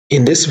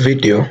In this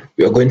video,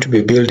 we are going to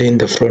be building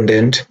the front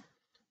end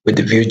with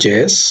the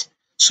Vue.js.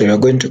 So we are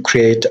going to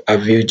create a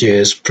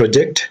Vue.js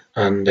project,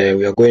 and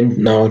we are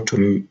going now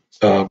to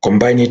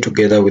combine it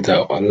together with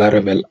our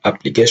Laravel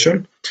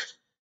application.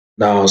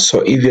 Now, so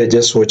if you're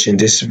just watching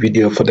this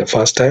video for the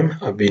first time,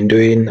 I'm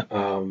doing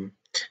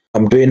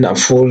a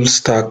full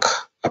stack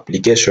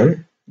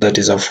application that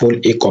is a full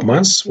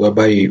e-commerce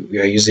whereby we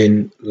are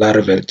using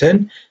Laravel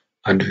 10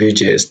 and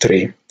Vue.js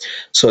 3.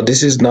 So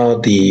this is now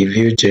the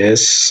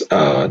Vue.js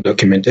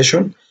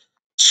documentation.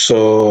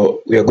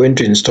 So we are going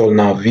to install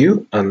now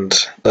Vue, and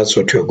that's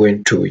what we are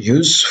going to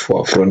use for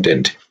our front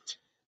end.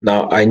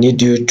 Now I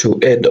need you to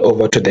head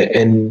over to the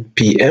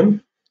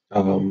npm,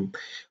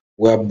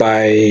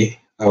 whereby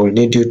I will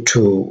need you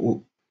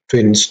to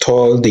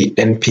install the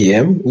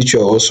npm, which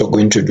you're also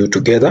going to do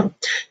together,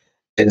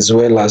 as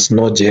well as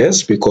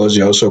Node.js, because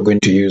you're also going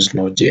to use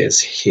Node.js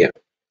here.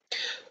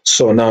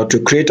 So now to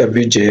create a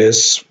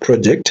Vue.js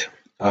project,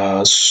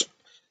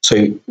 so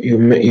you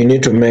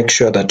need to make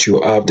sure that you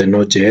have the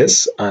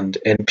Node.js and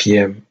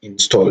npm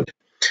installed.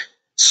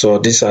 So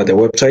these are the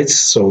websites.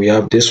 So we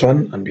have this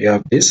one and we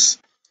have this.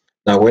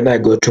 Now when I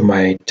go to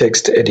my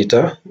text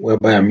editor,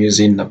 whereby I'm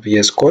using a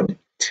VS Code,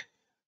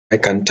 I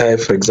can type,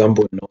 for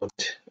example,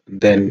 Node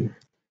and then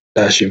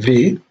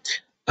 -v,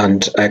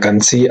 and I can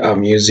see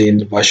I'm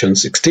using version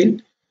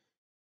 16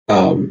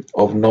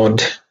 of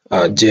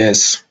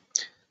Node.js.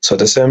 So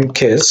the same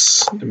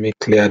case, let me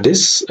clear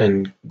this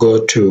and go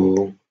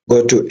to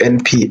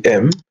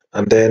npm,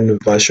 and then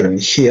version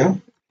here,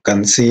 you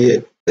can see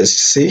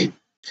SC.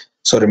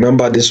 So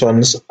remember, these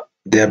ones,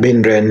 they are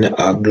being run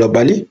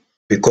globally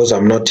because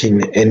I'm not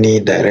in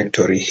any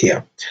directory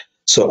here.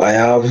 So I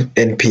have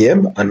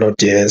npm and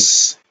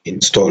Node.js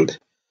installed.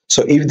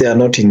 So if they are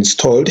not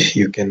installed,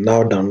 you can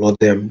now download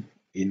them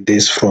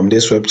from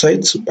this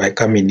website by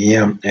coming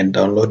here and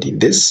downloading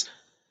this.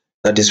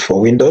 That is for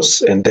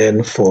Windows, and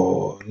then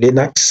for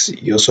Linux,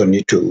 you also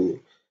need to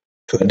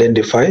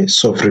identify.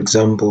 So for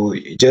example,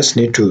 you just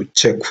need to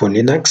check for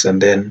Linux, and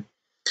then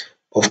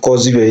of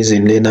course if you're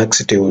using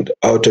Linux, it will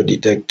auto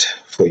detect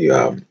for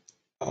your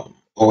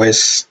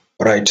OS.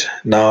 Right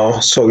now,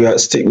 so we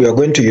are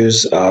going to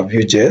use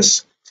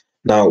Vue.js.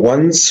 Now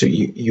once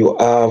you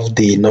have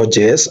the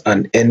Node.js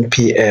and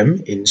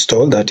npm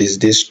installed, that is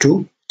these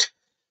two,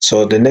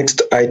 so the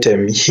next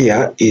item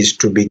here is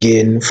to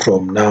begin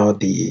from now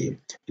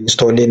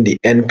installing the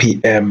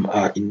npm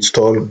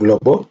install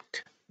global.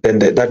 Then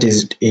that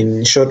is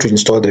in short to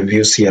install the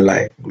Vue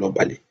CLI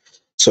globally.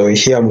 So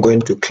here I'm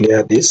going to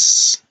clear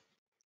this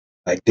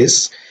like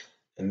this,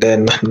 and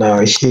then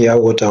now here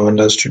what I want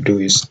us to do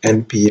is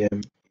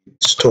npm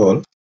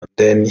install, and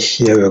then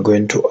here we are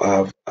going to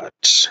have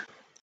at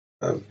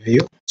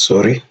Vue,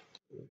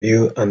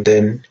 and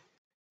then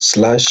 /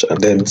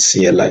 and then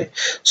CLI.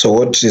 So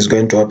what is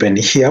going to happen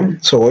here?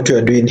 So what we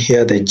are doing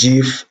here, the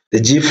G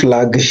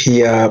flag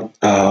here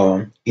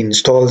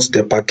installs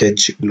the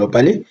package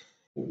globally,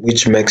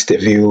 which makes the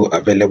Vue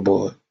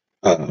available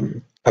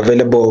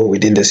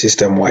within the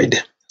system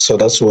wide. So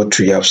that's what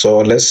we have. So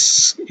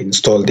let's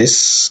install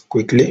this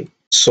quickly.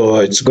 So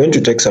it's going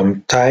to take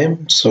some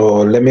time.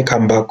 So let me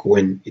come back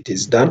when it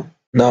is done.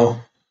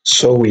 Now,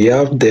 so we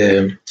have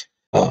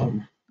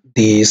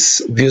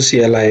this Vue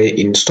CLI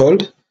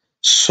installed.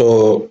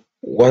 So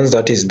once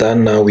that is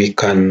done, now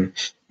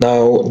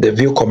the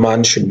Vue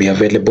command should be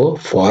available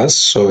for us.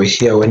 So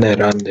here when I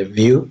run the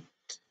Vue,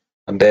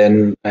 and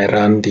then I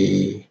run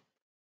the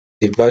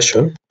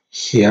version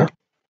here,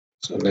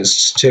 so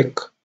let's check.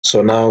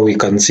 So now we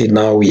can see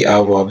now we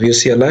have our Vue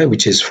CLI,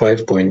 which is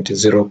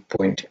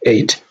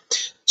 5.0.8.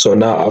 so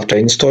now after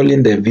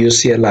installing the Vue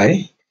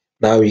CLI,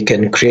 now we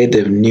can create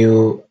the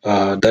new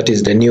that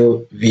is the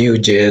new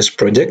Vue.js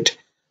project.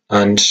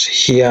 And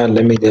here,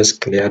 let me just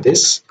clear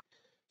this.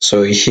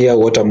 So here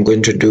what I'm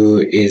going to do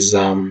is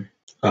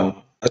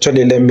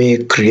actually let me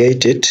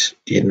create it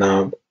in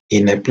a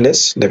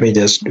place. Let me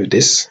just do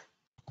this.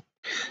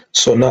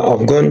 So now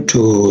I've gone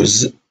to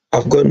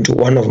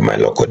one of my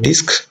local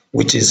disks,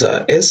 which is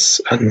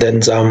S, and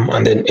then XAMPP,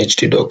 and then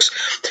htdocs.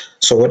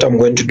 So what I'm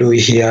going to do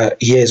here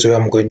is where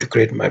I'm going to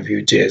create my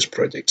Vue.js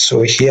project.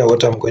 So here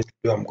what I'm going to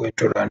do, I'm going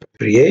to run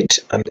create,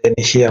 and then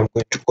here I'm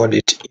going to call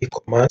it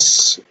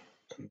e-commerce.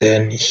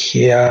 Then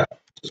here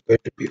it's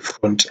going to be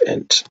front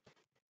end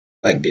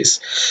like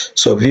this.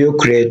 So Vue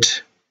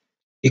create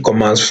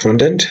e-commerce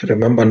front end.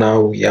 Remember,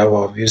 now we have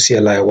our Vue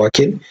CLI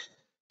working.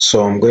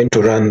 So I'm going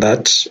to run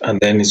that, and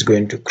then it's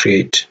going to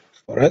create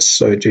for us.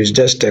 So it will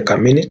just take a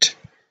minute.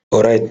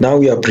 All right, now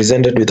we are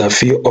presented with a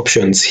few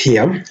options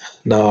here.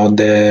 Now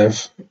the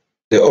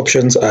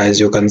options are, as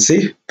you can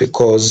see,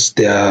 because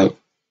they are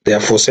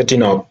for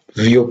setting up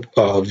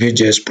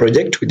Vue.js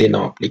project within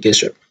our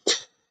application.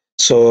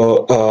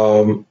 So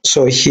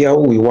so here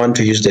we want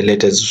to use the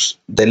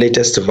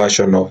latest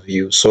version of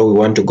Vue. So we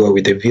want to go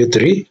with the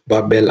Vue3,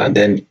 Babel, and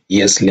then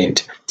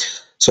ESLint.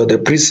 So the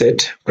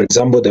preset, for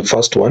example, the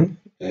first one.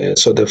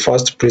 So the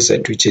first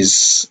preset, which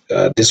is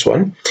this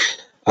one,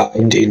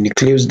 it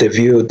includes the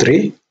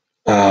Vue3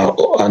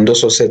 and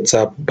also sets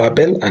up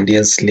Babel and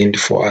ESLint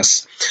for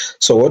us.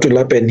 So what will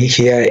happen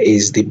here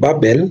is the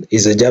Babel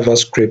is a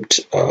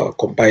JavaScript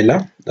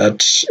compiler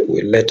that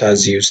will let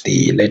us use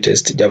the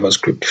latest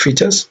JavaScript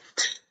features.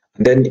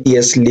 And then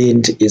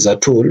ESLint is a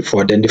tool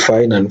for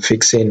identifying and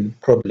fixing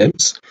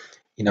problems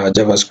in our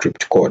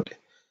JavaScript code.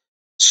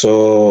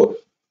 So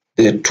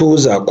the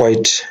tools are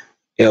quite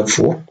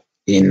helpful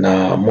in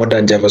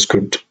modern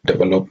JavaScript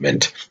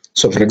development.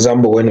 So for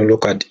example, when we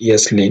look at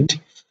ESLint,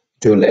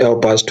 it will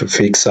help us to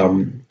fix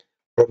some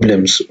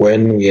problems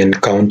when we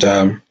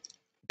encounter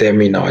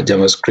them in our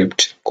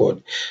JavaScript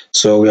code.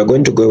 So we are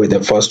going to go with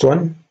the first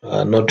one,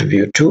 not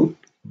Vue3,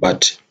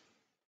 but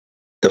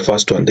the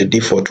first one, the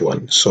default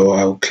one. So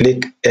I'll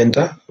click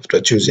enter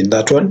after choosing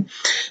that one,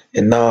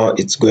 and now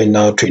it's going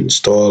now to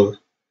install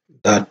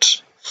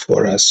that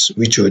for us,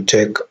 which will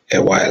take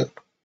a while.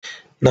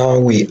 Now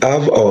we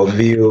have our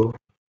Vue,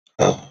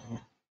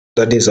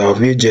 that is our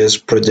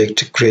Vue.js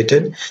project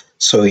created.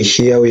 So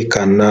here we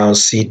can now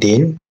seed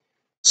in.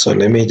 So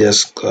let me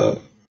just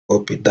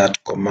copy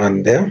that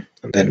command there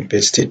and then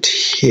paste it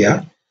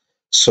here.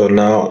 So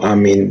now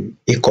I'm in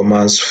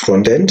e-commerce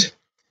frontend.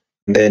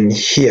 Then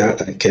here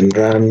I can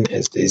run,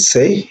 as they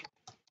say,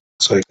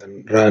 so I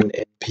can run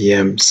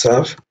npm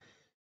serve,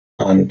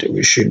 and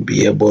we should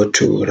be able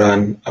to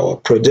run our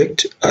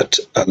project at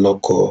a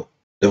local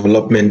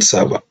development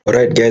server. All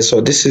right, guys, so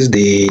this is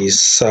the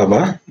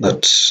server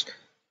that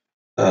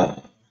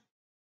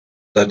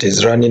that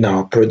is running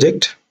our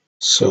project.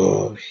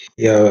 So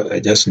here I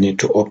just need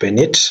to open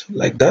it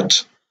like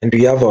that, and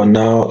we have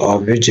now our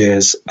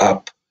Vue.js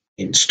app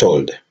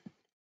installed.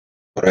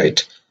 All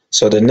right,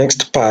 so the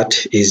next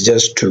part is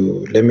just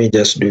to, let me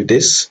just do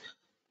this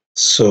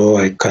so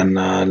I can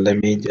let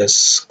me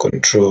just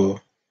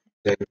control,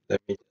 then let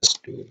me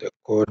just do the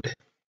code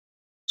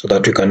so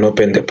that we can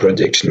open the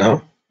project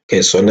now.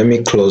 Okay, so let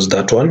me close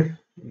that one.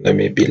 Let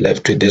me be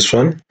left with this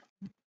one.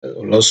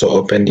 I'll also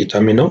open the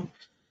terminal.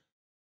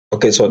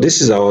 Okay, so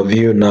this is our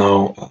Vue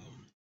now,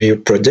 Vue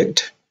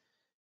project,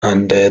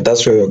 and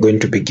that's where we're going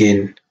to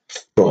begin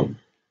from.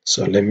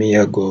 So let me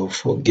go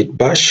for git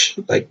bash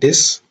like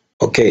this.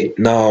 Okay,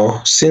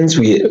 now since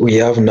we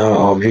have now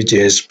our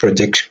Vue.js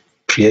project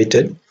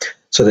created,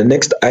 so the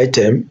next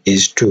item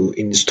is to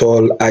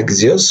install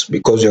Axios,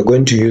 because you're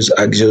going to use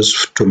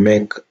Axios to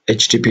make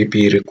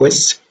HTTP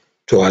requests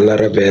to our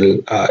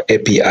Laravel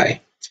API.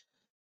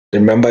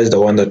 Remember, it's the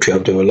one that we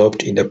have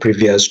developed in the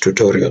previous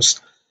tutorials.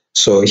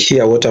 So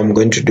here, what I'm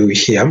going to do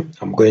here,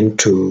 I'm going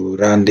to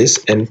run this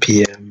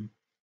npm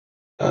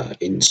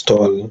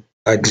install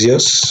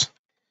Axios.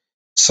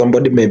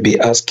 Somebody may be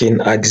asking,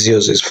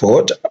 Axios is for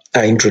what?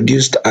 I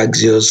introduced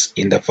Axios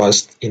in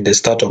the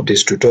start of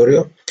this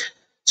tutorial,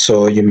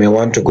 so you may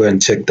want to go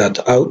and check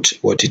that out,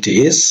 what it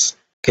is.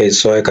 Okay,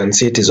 so I can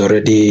see it is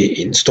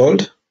already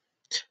installed.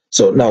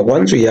 So now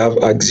once we have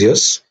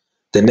Axios,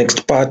 the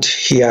next part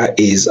here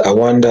is I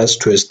want us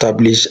to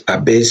establish a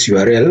base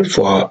URL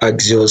for our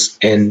Axios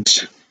and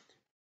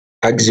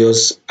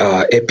Axios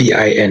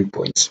API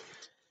endpoints.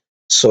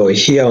 So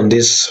here on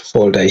this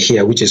folder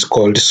here, which is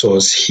called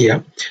source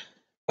here,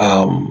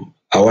 I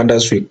want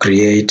us to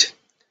create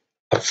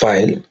a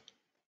file,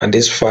 and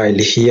this file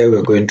here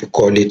we're going to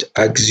call it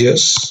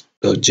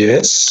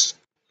axios.js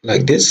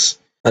like this.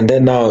 And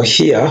then now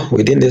here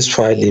within this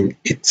file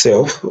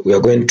itself, we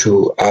are going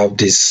to have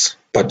this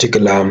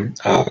particular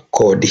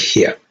code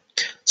here.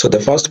 So the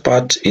first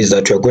part is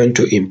that we're going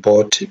to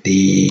import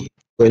the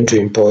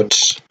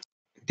Axios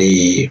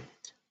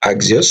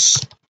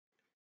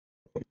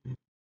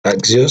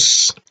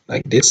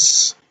like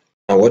this.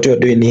 Now what we're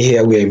doing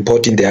here, we're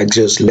importing the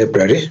Axios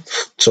library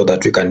so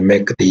that we can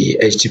make the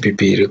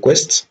HTTP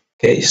requests.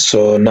 Okay,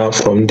 so now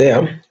from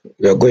there,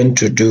 we are going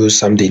to do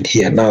something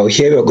here. Now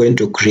here we're going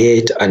to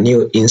create a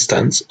new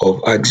instance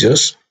of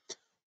Axios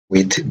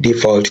with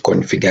default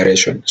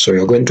configuration. So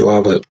you're going to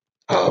have a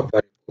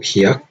variable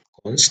here,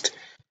 const,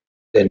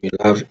 then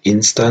you'll have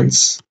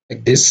instance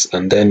like this,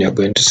 and then you're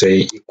going to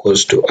say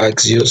equals to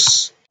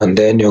Axios, and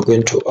then you're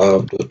going to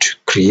have dot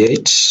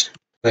create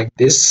like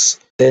this.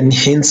 Then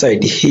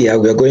inside here,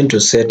 we are going to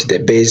set the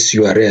base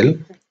URL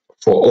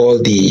for all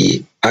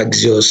the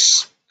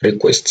Axios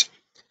requests.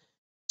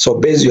 So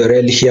base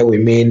URL here, we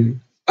mean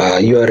a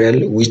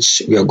URL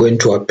which we are going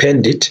to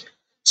append it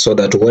so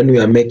that when we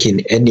are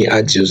making any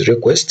Axios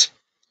request,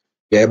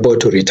 we are able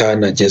to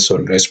return a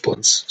JSON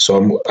response.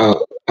 So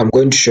I'm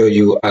going to show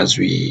you as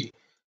we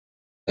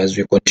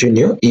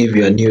continue if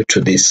you are new to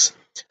this.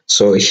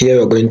 So here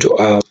we're going to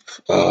have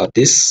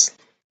this.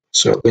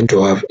 So we're going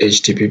to have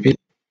HTTP,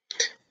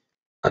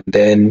 and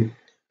then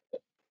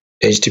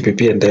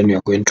HTTP, and then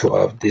you're going to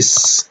have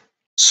this.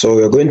 So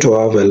we're going to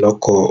have a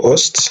local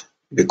host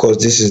because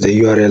this is the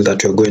URL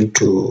that we're going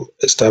to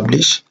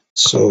establish.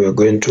 So we're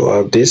going to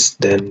have this,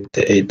 then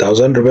the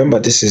 8000. Remember,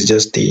 this is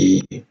just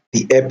the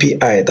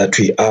API that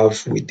we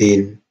have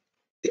within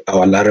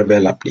our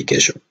Laravel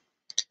application.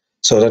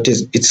 So that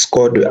is, it's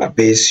called a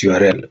base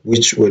URL,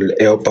 which will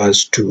help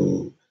us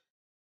to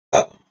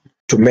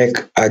to make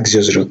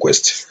Axios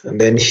request. And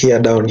then here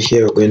down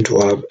here we're going to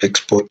have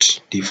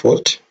export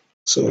default.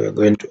 So we're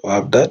going to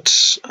have that,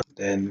 and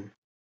then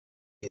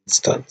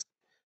instance.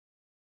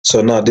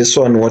 So now this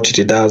one, what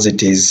it does,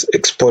 it is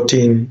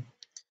exporting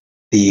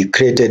the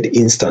created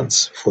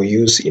instance for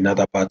use in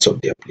other parts of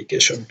the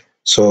application.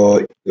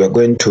 So we are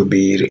going to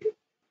be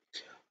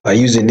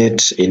using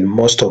it in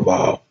most of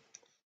our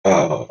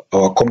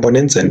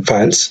components and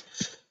files,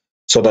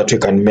 so that we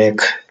can make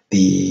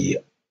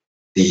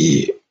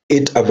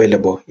it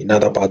available in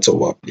other parts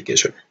of our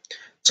application.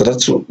 So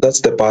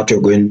that's the part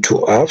you're going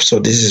to have. So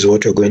this is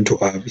what you're going to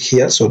have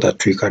here, so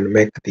that we can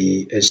make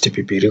the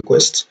HTTP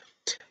request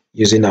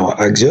using our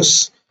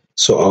Axios.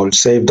 So I'll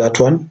save that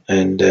one,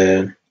 and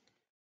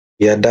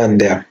we are done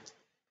there.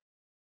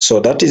 So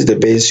that is the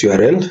base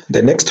URL.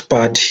 The next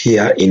part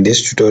here in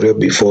this tutorial,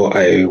 before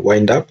I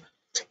wind up,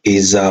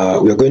 is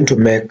we're going to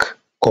make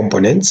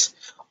components,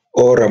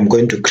 or I'm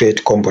going to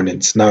create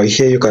components. Now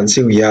here you can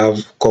see we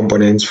have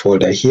components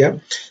folder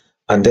here,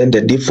 and then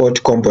the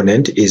default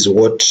component is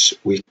what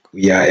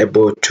we are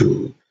able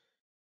to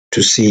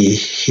see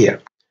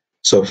here.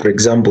 So for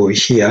example,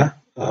 here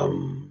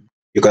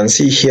you can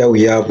see here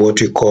we have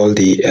what we call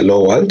the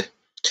hello world,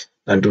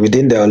 and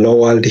within the hello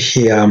world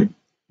here,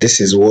 this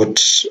is what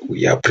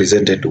we are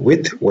presented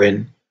with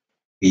when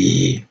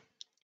we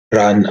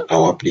run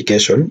our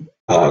application,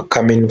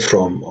 coming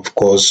from, of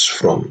course,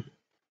 from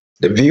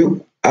the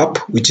Vue app,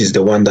 which is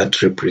the one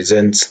that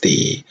represents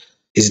the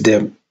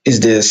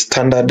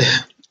standard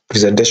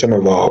presentation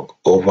of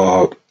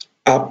our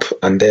app.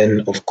 And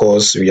then of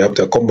course we have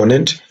the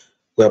component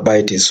whereby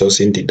it is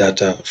sourcing the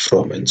data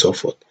from, and so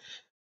forth.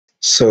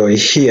 So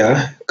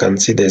here you can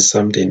see there's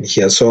something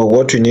here. So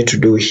what we need to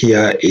do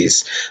here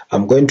is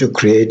I'm going to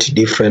create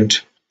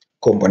different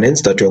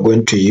components that we're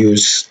going to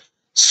use,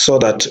 so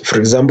that, for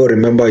example,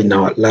 remember in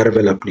our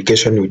Laravel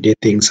application we did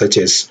things such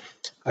as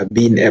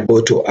being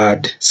able to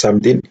add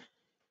something,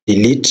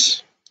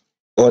 delete,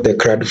 or the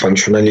CRUD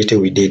functionality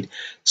we did.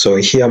 So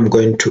here I'm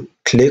going to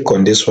click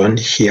on this one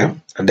here,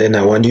 and then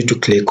I want you to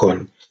click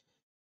on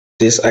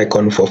this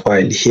icon for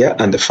file here,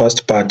 and the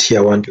first part here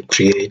I want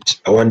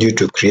you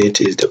to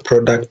create is the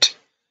product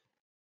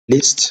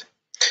list.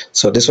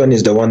 So this one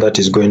is the one that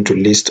is going to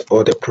list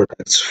all the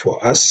products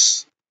for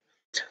us.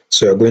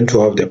 So you're going to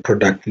have the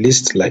product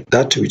list like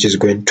that, which is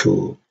going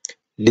to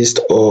list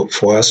all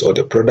for us all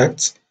the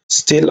products.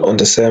 Still on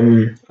the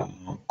same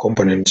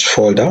components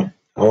folder,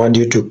 I want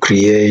you to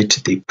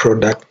create the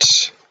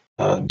product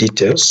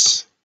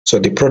details. So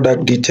the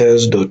product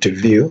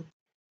details.view,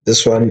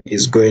 this one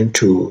is going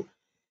to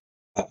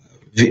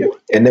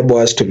enable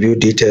us to view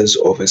details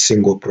of a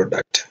single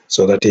product.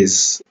 So that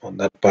is on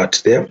that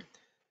part there.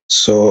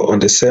 So on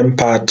the same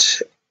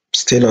part,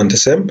 still on the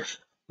same,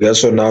 we're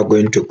also now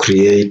going to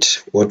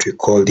create what we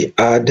call the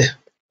add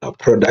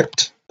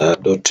product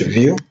dot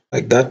view,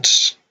 like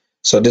that.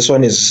 So this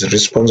one is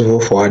responsible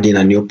for adding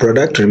a new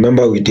product.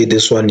 Remember we did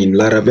this one in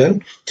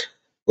Laravel,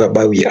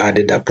 whereby we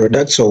added a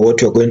product. So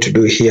what we're going to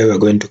do here, we're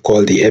going to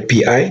call the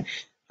API,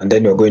 and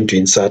then we're going to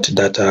insert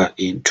data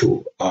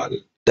into our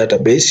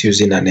database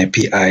using an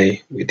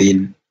API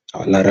within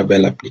our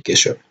Laravel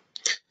application.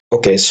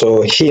 Okay,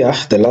 so here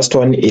the last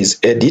one is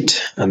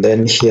edit, and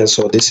then here,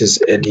 so this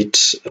is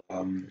edit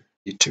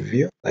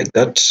view, like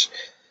that.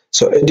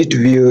 So edit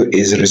view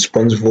is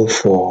responsible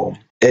for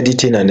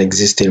editing an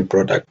existing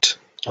product.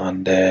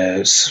 And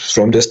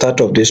from the start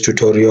of this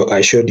tutorial,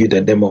 I showed you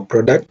the demo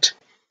product,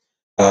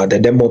 the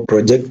demo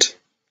project,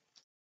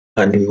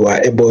 and we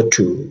were able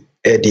to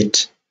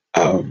edit.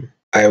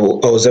 I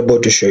was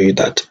able to show you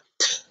that.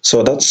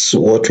 So that's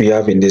what we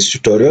have in this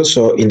tutorial.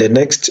 So in the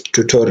next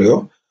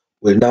tutorial,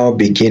 we'll now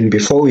begin.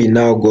 Before we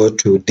now go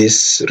to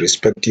these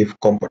respective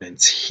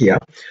components here,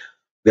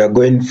 we are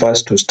going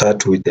first to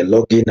start with the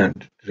login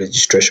and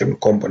registration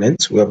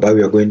components, whereby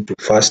we are going to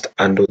first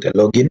handle the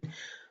login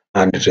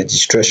and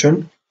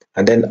registration,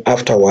 and then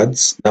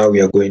afterwards, now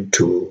we are going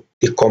to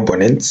the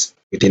components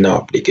within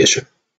our application.